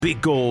Big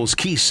goals,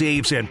 key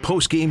saves, and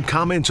post-game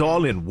comments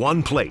all in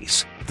one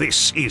place.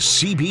 This is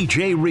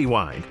CBJ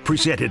Rewind,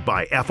 presented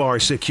by FR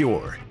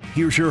Secure.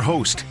 Here's your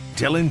host,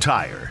 Dylan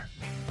Tyre.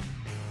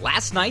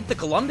 Last night, the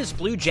Columbus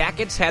Blue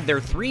Jackets had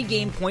their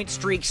 3-game point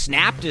streak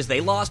snapped as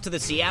they lost to the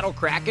Seattle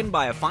Kraken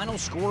by a final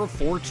score of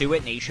 4-2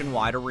 at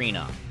Nationwide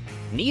Arena.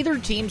 Neither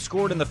team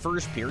scored in the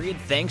first period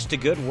thanks to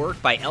good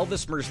work by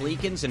Elvis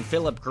Merzlikins and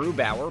Philip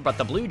Grubauer, but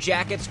the Blue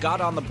Jackets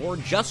got on the board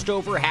just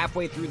over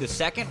halfway through the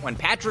second when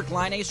Patrik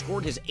Laine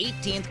scored his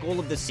 18th goal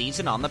of the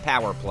season on the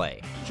power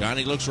play.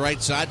 Johnny looks right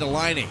side to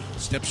Laine,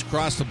 steps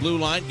across the blue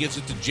line, gives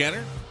it to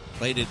Jenner,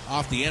 played it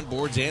off the end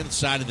boards and the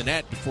side of the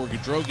net before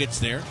Gaudreau gets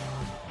there.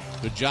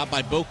 Good job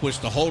by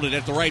Boqvist to hold it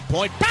at the right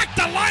point. Back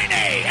to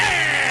Laine,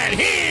 and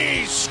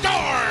he scores!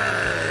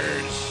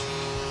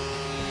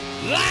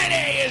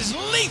 Laine is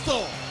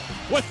lethal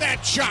with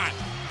that shot,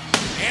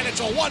 and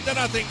it's a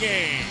 1-0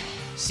 game.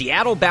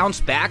 Seattle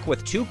bounced back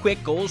with 2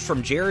 quick goals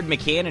from Jared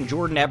McCann and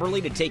Jordan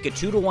Eberle to take a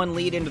 2-1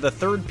 lead into the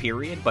third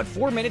period, but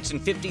 4 minutes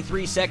and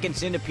 53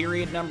 seconds into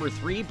period number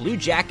 3, Blue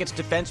Jackets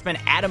defenseman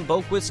Adam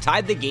Boqvist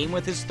tied the game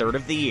with his third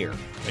of the year.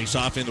 Face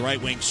off in the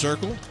right wing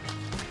circle.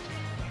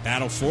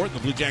 Battle for it. The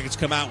Blue Jackets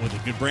come out with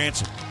it. Good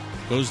Branson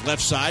goes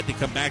left side to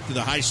come back to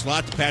the high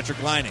slot to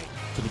Patrik Laine.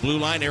 To the blue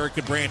line, Erik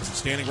Gudbranson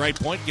standing right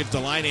point, gives to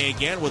Laine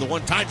again with a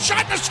one-time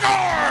shot to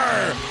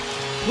score!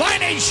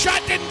 Laine's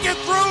shot didn't get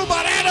through,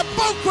 but Adam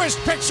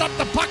Boqvist picks up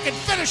the puck and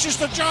finishes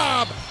the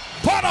job.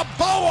 Put a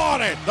bow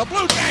on it. The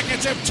Blue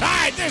Jackets have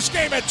tied this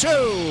game at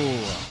 2.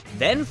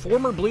 Then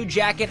former Blue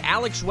Jacket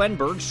Alex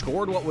Wennberg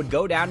scored what would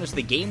go down as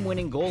the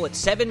game-winning goal at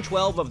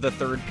 7:12 of the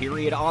third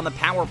period on the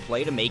power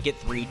play to make it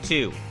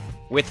 3-2.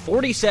 With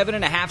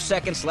 47.5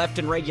 seconds left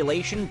in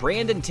regulation,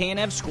 Brandon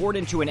Tanev scored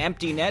into an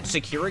empty net,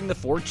 securing the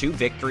 4-2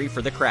 victory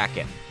for the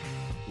Kraken.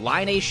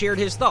 Laine shared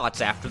his thoughts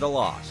after the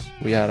loss.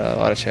 We had a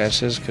lot of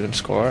chances, couldn't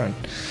score, and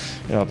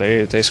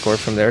they scored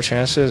from their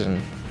chances,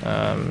 and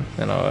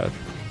a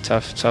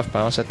tough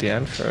bounce at the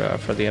end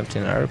for the empty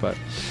netter, but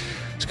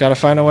just got to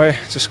find a way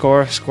to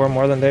score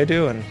more than they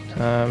do, and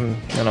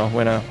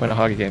win a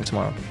hockey game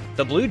tomorrow.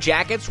 The Blue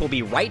Jackets will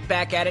be right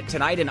back at it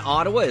tonight in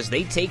Ottawa as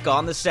they take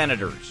on the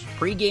Senators.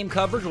 Pre-game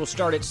coverage will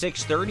start at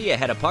 6:30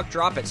 ahead of puck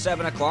drop at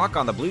 7 o'clock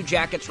on the Blue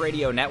Jackets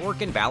Radio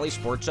Network and Valley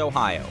Sports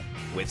Ohio.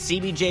 With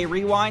CBJ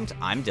Rewind,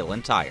 I'm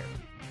Dylan Tyre.